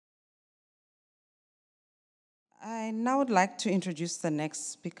I now would like to introduce the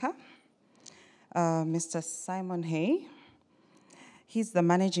next speaker, Mr. Simon Hay. He's the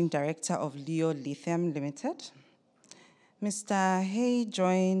Managing Director of Lithium Limited. Mr. Hay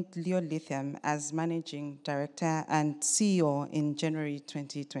joined Lithium as Managing Director and CEO in January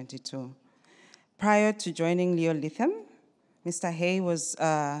 2022. Prior to joining Lithium, Mr. Hay was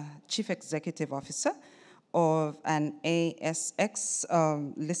Chief Executive Officer of an ASX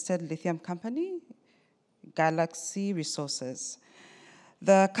listed lithium company, Galaxy Resources.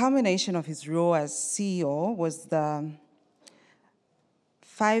 The culmination of his role as CEO was the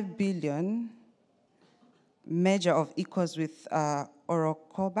 5 billion merger of equals with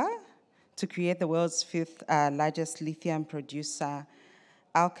Orocobre to create the world's fifth largest lithium producer,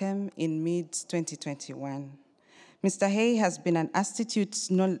 Alchem, in mid-2021. Mr. Hay has an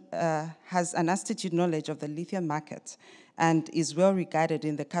astute knowledge of the lithium market and is well regarded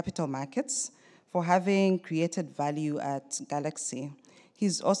in the capital markets for having created value at Galaxy.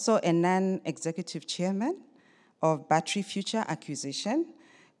 He's also a non-executive chairman of Battery Future Acquisition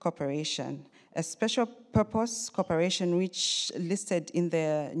Corporation, a special purpose corporation which listed in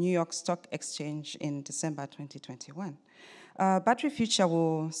the New York Stock Exchange in December 2021. Battery Future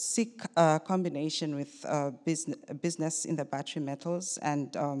will seek a combination with business in the battery metals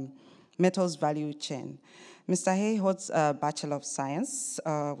and metals value chain. Mr. Hay holds a Bachelor of Science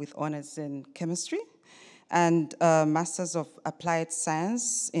with honors in chemistry and a Masters of Applied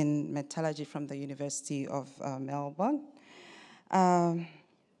Science in Metallurgy from the University of Melbourne. I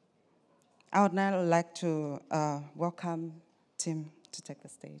would now like to welcome Tim to take the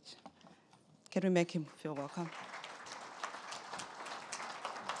stage. Can we make him feel welcome?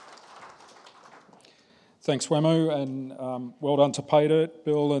 Thanks, Wemu, and well done to Paydirt,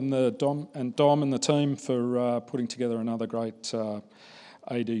 Bill, and Dom and the team for putting together another great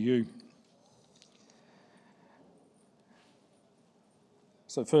ADU.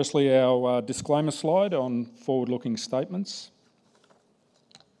 So firstly, our disclaimer slide on forward-looking statements.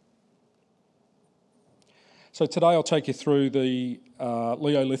 So today I'll take you through the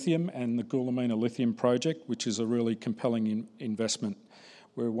Leo Lithium and the Goulamina Lithium project, which is a really compelling investment.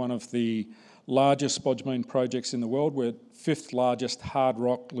 We're one of the largest spodumene projects in the world. We're fifth largest hard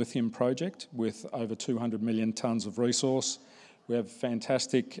rock lithium project with over 200 million tonnes of resource. We have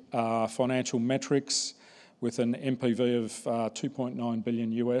fantastic financial metrics with an NPV of 2.9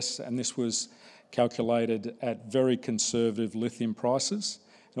 billion US, and this was calculated at very conservative lithium prices.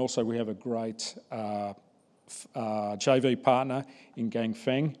 And also we have a great JV partner in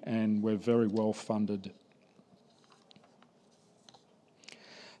Ganfeng, and we're very well funded.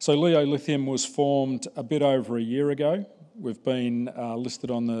 So Leo Lithium was formed a bit over a year ago. We've been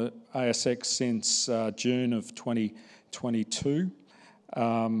listed on the ASX since June of 2022.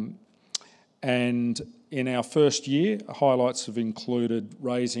 And in our first year, highlights have included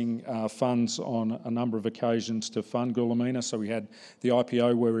raising funds on a number of occasions to fund Goulamina. So we had the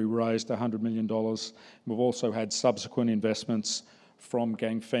IPO where we raised $100 million. We've also had subsequent investments from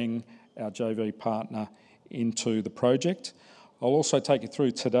Ganfeng, our JV partner, into the project. I'll also take you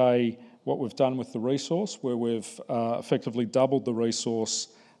through today what we've done with the resource, where we've effectively doubled the resource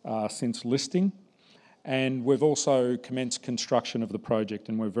since listing. And we've also commenced construction of the project,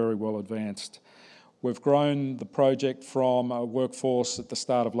 and we're very well advanced. We've grown the project from a workforce at the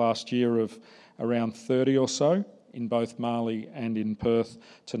start of last year of around 30 or so in both Mali and in Perth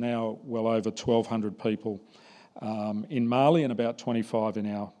to now well over 1,200 people in Mali and about 25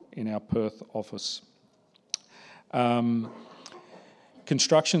 in our Perth office.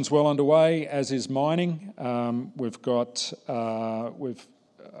 Construction's well underway, as is mining. We've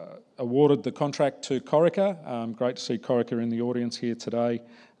awarded the contract to Corica. Great to see Corica in the audience here today,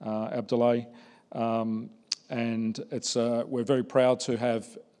 Abdoulaye. And we're very proud to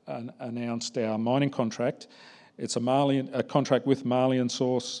have announced our mining contract. It's a contract with Malian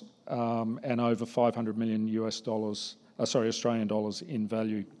source and over 500 million Australian dollars in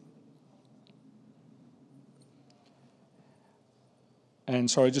value. And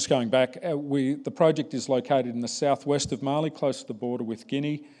sorry, just going back, the project is located in the southwest of Mali, close to the border with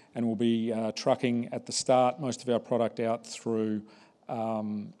Guinea, and we'll be trucking at the start most of our product out through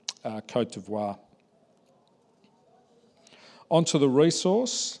Côte d'Ivoire. Onto the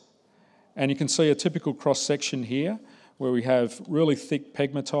resource, and you can see a typical cross-section here where we have really thick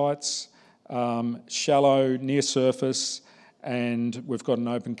pegmatites, shallow, near surface, and we've got an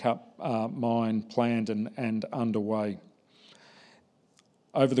open-cut mine planned and underway.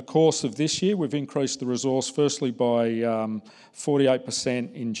 Over the course of this year, we've increased the resource firstly by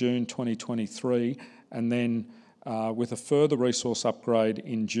 48% in June 2023, and then with a further resource upgrade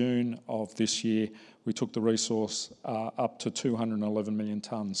in June of this year. We took the resource up to 211 million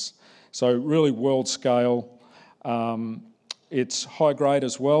tonnes. So really world scale. It's high grade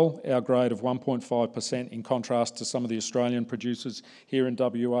as well, our grade of 1.5%, in contrast to some of the Australian producers here in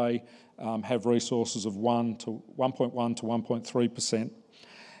WA have resources of 1.1 to 1.3%.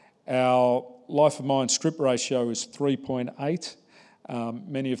 Our life of mine strip ratio is 3.8.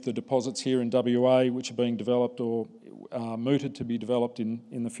 Many of the deposits here in WA which are being developed or mooted to be developed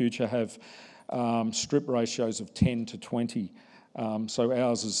in the future have strip ratios of 10 to 20. So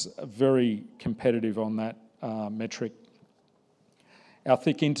ours is very competitive on that metric. Our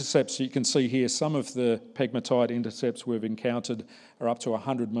thick intercepts, you can see here, some of the pegmatite intercepts we've encountered are up to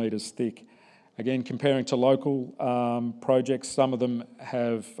 100 metres thick. Again, comparing to local projects, some of them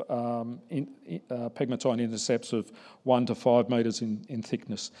have pegmatite intercepts of 1 to 5 metres in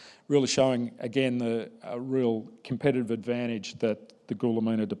thickness, really showing, again, the real competitive advantage that the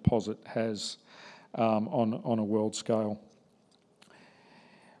Goulamina deposit has on a world scale.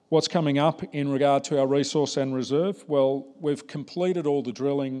 What's coming up in regard to our resource and reserve? Well, we've completed all the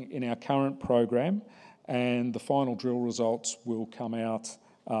drilling in our current program, and the final drill results will come out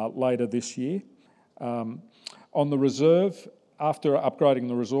later this year. On the reserve, after upgrading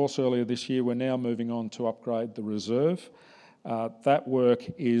the resource earlier this year, we're now moving on to upgrade the reserve. That work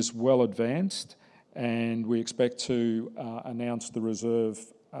is well advanced, and we expect to announce the reserve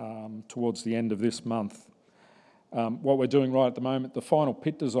towards the end of this month. What we're doing right at the moment, the final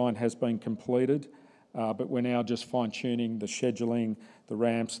pit design has been completed, but we're now just fine-tuning the scheduling, the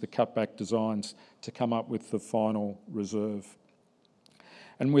ramps, the cutback designs to come up with the final reserve.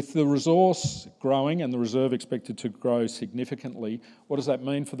 And with the resource growing and the reserve expected to grow significantly, what does that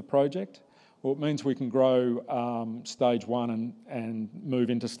mean for the project? Well, it means we can grow stage 1 and move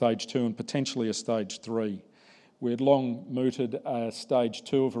into stage 2 and potentially a stage 3. We had long mooted a stage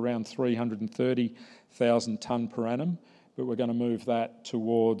 2 of around 330,000 tonne per annum, but we're going to move that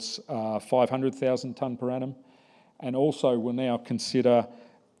towards 500,000 tonne per annum. And also we'll now consider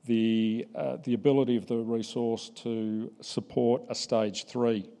the ability of the resource to support a stage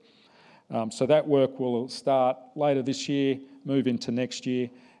 3. So that work will start later this year, move into next year,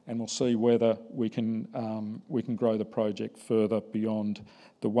 and we'll see whether we can grow the project further beyond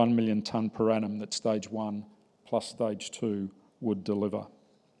the 1 million tonne per annum that stage 1 plus stage 2 would deliver.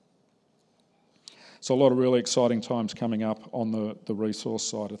 So a lot of really exciting times coming up on the resource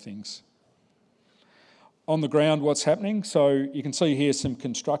side of things. On the ground, what's happening? So you can see here some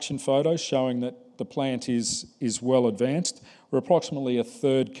construction photos showing that the plant is well advanced. We're approximately a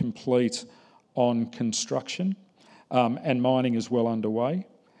third complete on construction, and mining is well underway.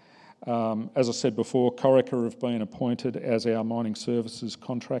 As I said before, Corica have been appointed as our mining services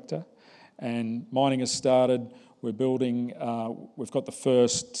contractor, and mining has started. We're building, we've got the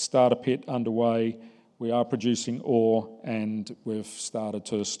first starter pit underway. We are producing ore, and we've started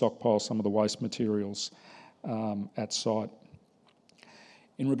to stockpile some of the waste materials at site.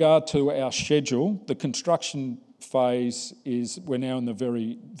 In regard to our schedule, the construction phase we're now in the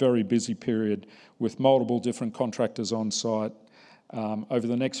very, very busy period with multiple different contractors on site. Over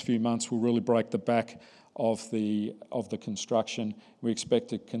the next few months, we'll really break the back of the construction. We expect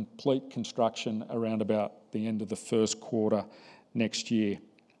to complete construction around about the end of the first quarter next year.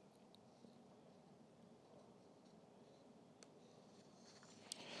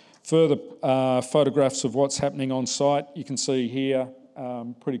 Further photographs of what's happening on site. You can see here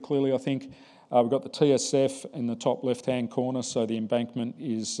pretty clearly, I think. We've got the TSF in the top left-hand corner, so the embankment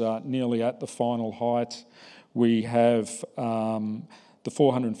is nearly at the final height. We have the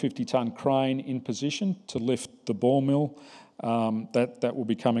 450-tonne crane in position to lift the ball mill. That will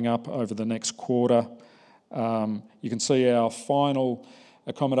be coming up over the next quarter. You can see our final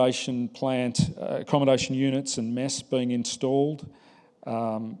accommodation units and mess being installed.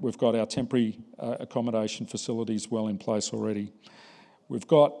 We've got our temporary accommodation facilities well in place already.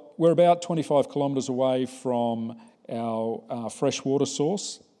 We're about 25 kilometres away from our freshwater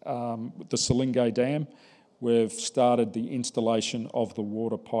source, the Salingay Dam. We've started the installation of the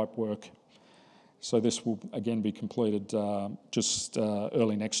water pipe work. So this will again be completed just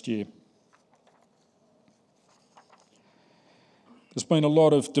early next year. There's been a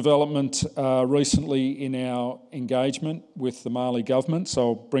lot of development recently in our engagement with the Mali government, so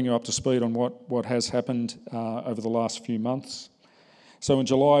I'll bring you up to speed on what has happened over the last few months. So in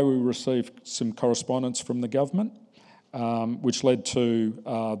July we received some correspondence from the government, which led to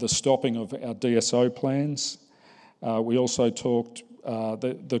the stopping of our DSO plans. We also talked,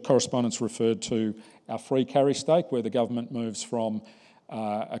 the correspondence referred to our free carry stake, where the government moves from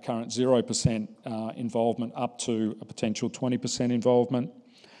a current 0% involvement up to a potential 20% involvement.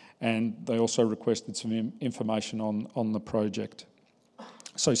 And they also requested some information on the project.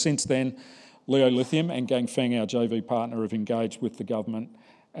 So since then, Lithium and Ganfeng, our JV partner, have engaged with the government,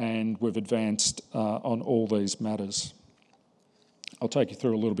 and we've advanced on all these matters. I'll take you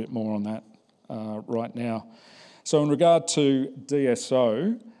through a little bit more on that right now. So in regard to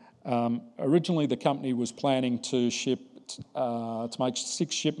DSO, originally the company was planning to make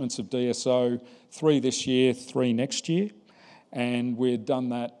 6 shipments of DSO, 3 this year, 3 next year, and we'd done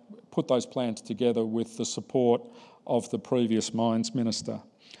that, put those plans together with the support of the previous Mines Minister.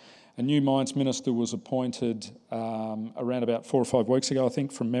 A new Mines Minister was appointed around about 4 or 5 weeks ago, I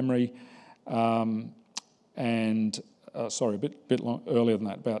think, from memory, sorry, a bit earlier than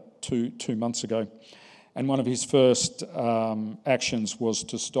that, about two months ago. And one of his first actions was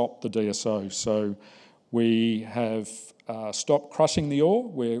to stop the DSO. So we have stopped crushing the ore.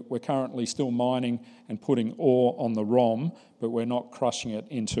 We're currently still mining and putting ore on the ROM, but we're not crushing it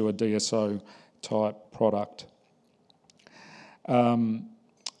into a DSO type product.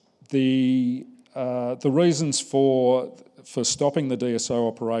 The reasons for stopping the DSO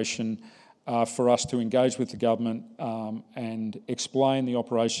operation are for us to engage with the government and explain the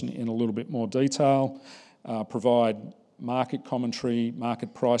operation in a little bit more detail, provide market commentary,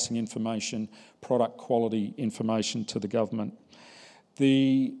 market pricing information, product quality information to the government.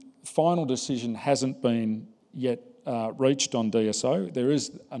 The final decision hasn't been yet reached on DSO. There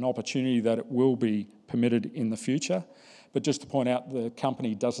is an opportunity that it will be permitted in the future, but just to point out, the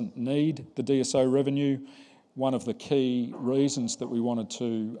company doesn't need the DSO revenue. One of the key reasons that we wanted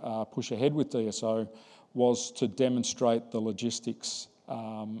to push ahead with DSO was to demonstrate the logistics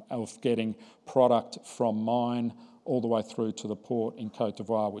of getting product from mine all the way through to the port in Côte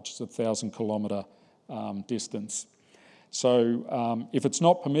d'Ivoire, which is a 1,000-kilometre distance. So if it's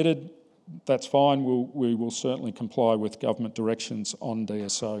not permitted, that's fine. We will certainly comply with government directions on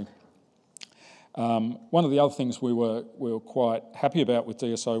DSO. One of the other things we were quite happy about with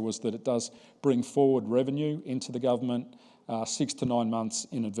DSO was that it does bring forward revenue into the government 6 to 9 months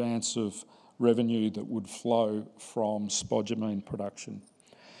in advance of revenue that would flow from spodumene production.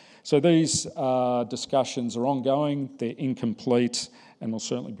 So these discussions are ongoing, they're incomplete, and we'll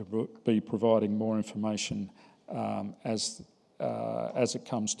certainly be providing more information as it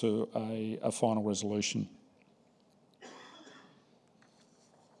comes to a final resolution.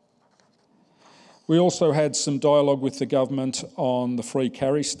 We also had some dialogue with the government on the free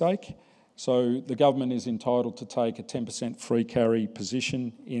carry stake. So the government is entitled to take a 10% free carry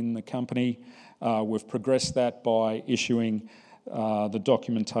position in the company. We've progressed that by issuing the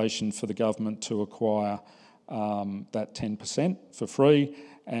documentation for the government to acquire that 10% for free,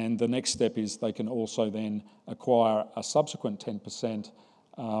 and the next step is they can also then acquire a subsequent 10%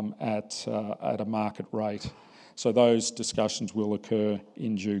 at a market rate. So those discussions will occur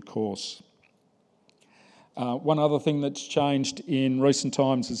in due course. One other thing that's changed in recent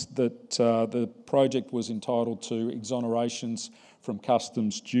times is that the project was entitled to exonerations from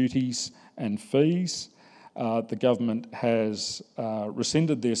customs duties and fees. The government has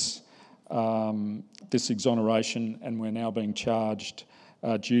rescinded this exoneration, and we're now being charged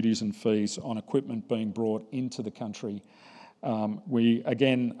duties and fees on equipment being brought into the country. We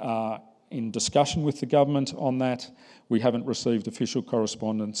again are in discussion with the government on that. We haven't received official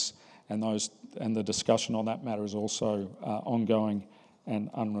correspondence, and the discussion on that matter is also ongoing and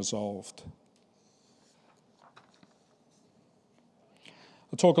unresolved.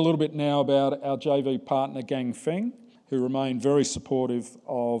 I'll talk a little bit now about our JV partner Ganfeng, who remain very supportive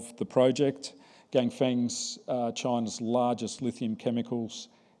of the project. Ganfeng's China's largest lithium chemicals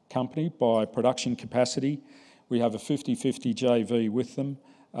company by production capacity. We have a 50-50 JV with them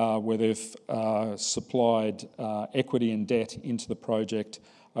where they've supplied equity and debt into the project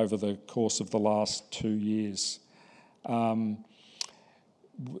over the course of the last 2 years.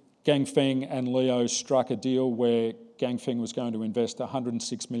 Ganfeng and Leo struck a deal where Ganfeng was going to invest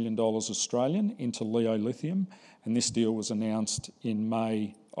 $106 million Australian into Leo Lithium, and this deal was announced in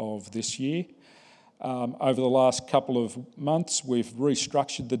May of this year. Over the last couple of months, we've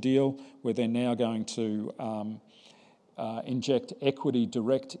restructured the deal where they're now going to inject equity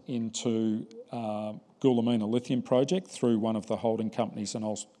direct into Goulamina Lithium project through one of the holding companies, and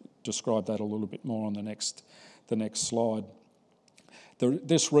I'll describe that a little bit more on the next slide.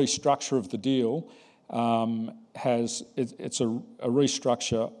 This restructure of the deal it's a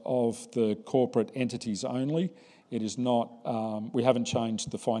restructure of the corporate entities only. It is not. We haven't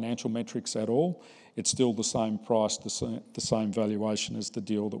changed the financial metrics at all. It's still the same price, the same valuation as the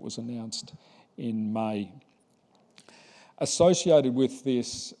deal that was announced in May. Associated with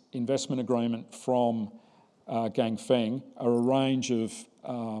this investment agreement from Ganfeng are a range of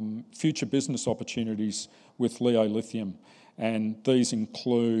future business opportunities with Lithium, and these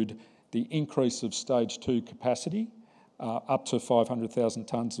include the increase of stage 2 capacity up to 500,000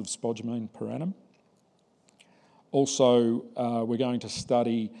 tonnes of spodumene per annum. Also, we're going to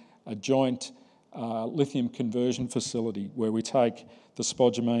study a joint lithium conversion facility where we take the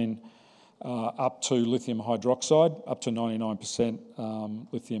spodumene up to lithium hydroxide, up to 99%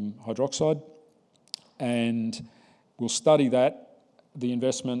 lithium hydroxide, and we'll study that, the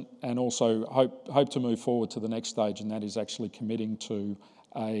investment, and also hope to move forward to the next stage, and that is actually committing to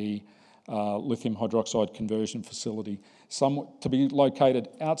a lithium hydroxide conversion facility, to be located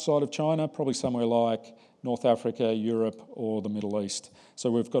outside of China, probably somewhere like North Africa, Europe, or the Middle East.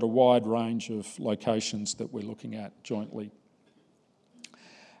 So we've got a wide range of locations that we're looking at jointly.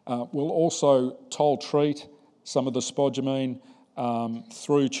 We'll also toll treat some of the spodumene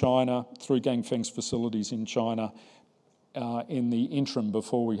through China, through Ganfeng's facilities in China, in the interim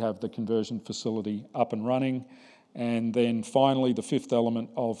before we have the conversion facility up and running. And then finally, the fifth element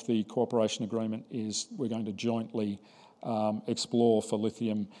of the cooperation agreement is we're going to jointly explore for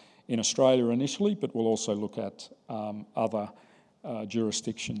lithium in Australia initially, but we'll also look at other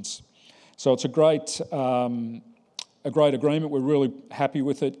jurisdictions. So it's a great agreement. We're really happy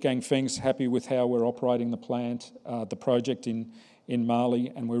with it. Ganfeng's happy with how we're operating the plant, the project in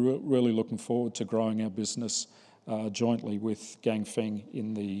Mali, and we're really looking forward to growing our business jointly with Ganfeng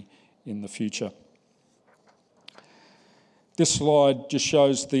in the future. This slide just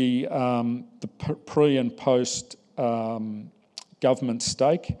shows the pre and post government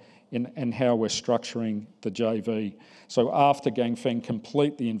stake and how we're structuring the JV. So after Ganfeng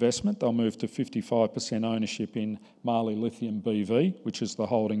complete the investment, they'll move to 55% ownership in Mali Lithium BV, which is the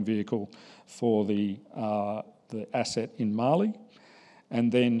holding vehicle for the asset in Mali.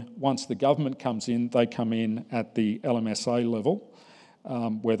 And then once the government comes in, they come in at the LMSA level,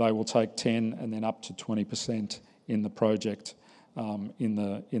 where they will take 10 and then up to 20% in the project in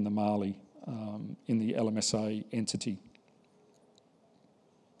the Mali, in the LMSA entity.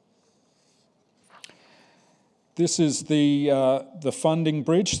 This is the funding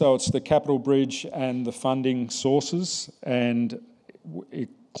bridge, so it's the capital bridge and the funding sources, and it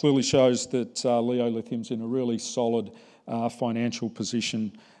clearly shows that Lithium's in a really solid financial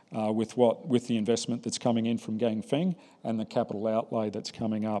position with the investment that's coming in from Ganfeng and the capital outlay that's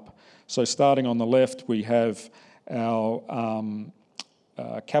coming up. So starting on the left, we have our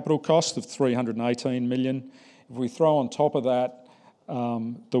capital cost of $318 million. If we throw on top of that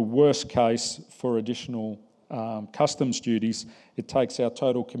the worst case for additional customs duties, it takes our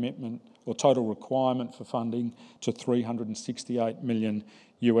total commitment or total requirement for funding to $368 million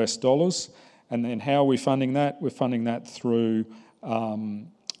US. And then how are we funding that? We're funding that through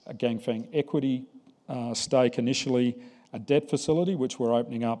a Ganfeng equity stake initially, a debt facility, which we're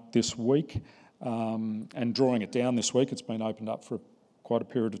opening up this week and drawing it down this week. It's been opened up for quite a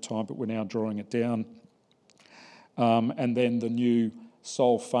period of time, but we're now drawing it down. And then the new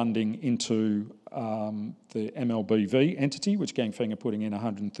sole funding into the MLBV entity, which Ganfeng are putting in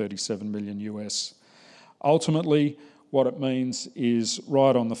 $137 million US. Ultimately, what it means is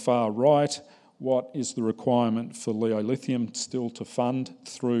right on the far right, what is the requirement for Lithium still to fund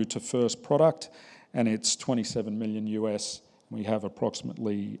through to first product, and it's 27 million US. We have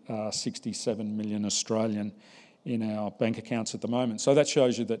approximately 67 million Australian in our bank accounts at the moment. So that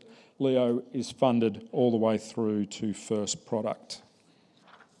shows you that Leo is funded all the way through to first product.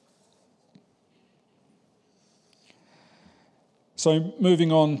 So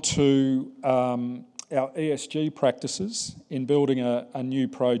moving on to our ESG practices in building a new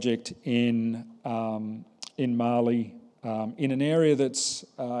project in Mali, in an area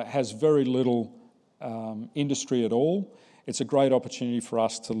that has very little industry at all. It's a great opportunity for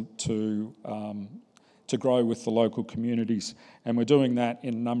us to grow with the local communities, and we're doing that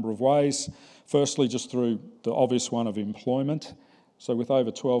in a number of ways. Firstly, just through the obvious one of employment. So with over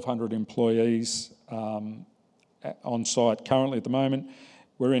 1,200 employees on site currently at the moment,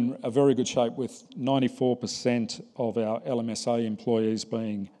 we're in a very good shape with 94% of our LMSA employees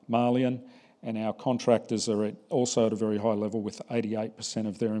being Malian, and our contractors are also at a very high level with 88%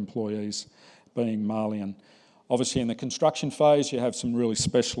 of their employees being Malian. Obviously in the construction phase you have some really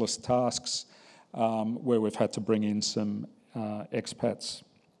specialist tasks where we've had to bring in some expats.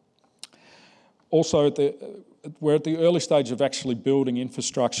 Also we're at the early stage of actually building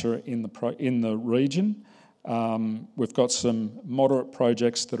infrastructure in the region. We've got some moderate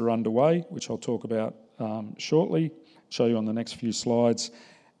projects that are underway, which I'll talk about shortly, show you on the next few slides.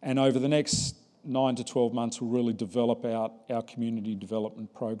 And over the next 9 to 12 months, we'll really develop out our community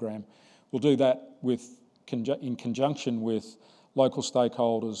development program. We'll do that in conjunction with local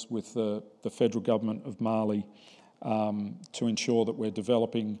stakeholders, with the federal government of Mali, to ensure that we're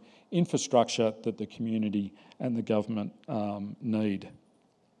developing infrastructure that the community and the government need.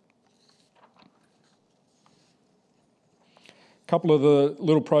 A couple of the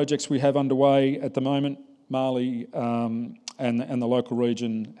little projects we have underway at the moment. Mali and the local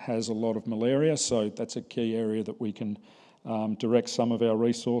region has a lot of malaria, so that's a key area that we can direct some of our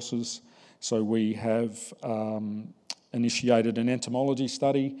resources. So we have initiated an entomology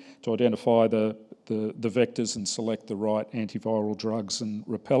study to identify the vectors and select the right antiviral drugs and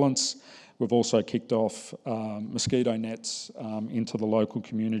repellents. We've also kicked off mosquito nets into the local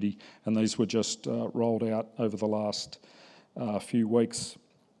community, and these were just rolled out over the last few weeks.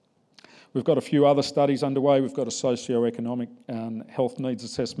 We've got a few other studies underway. We've got a socio-economic and health needs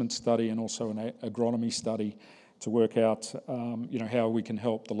assessment study, and also an agronomy study to work out how we can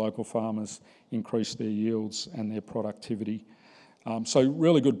help the local farmers increase their yields and their productivity. So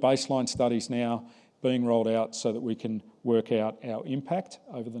really good baseline studies now being rolled out so that we can work out our impact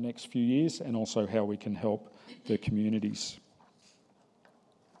over the next few years, and also how we can help the communities.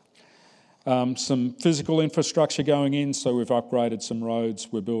 Some physical infrastructure going in, so we've upgraded some roads.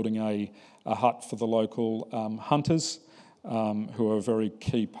 We're building a hut for the local hunters, who are a very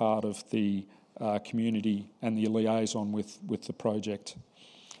key part of the community and the liaison with the project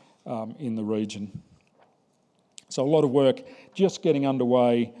in the region. So a lot of work just getting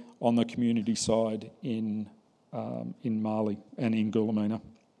underway on the community side in Mali and in Goulamina.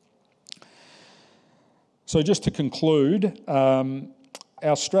 So just to conclude,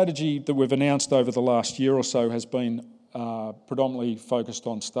 our strategy that we've announced over the last year or so has been predominantly focused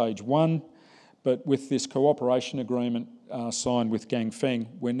on stage 1, but with this cooperation agreement signed with Ganfeng,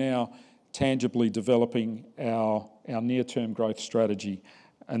 we're now tangibly developing our near-term growth strategy,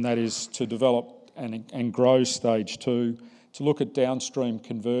 and that is to develop and grow stage 2, to look at downstream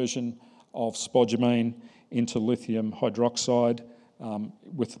conversion of spodumene into lithium hydroxide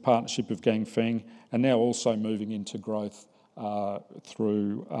with the partnership of Ganfeng, and now also moving into growth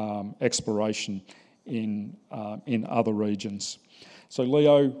through exploration in other regions. So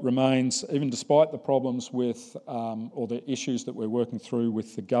Leo remains, even despite the problems with, or the issues that we're working through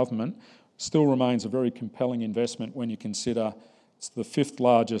with the government, still remains a very compelling investment when you consider it's the 5th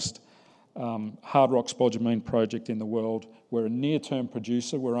largest hard rock spodumene project in the world. We're a near-term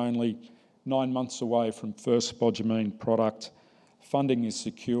producer. We're only 9 months away from first spodumene product. Funding is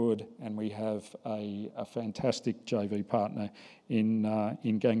secured, and we have a fantastic JV partner in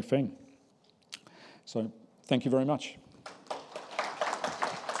Ganfeng. So thank you very much.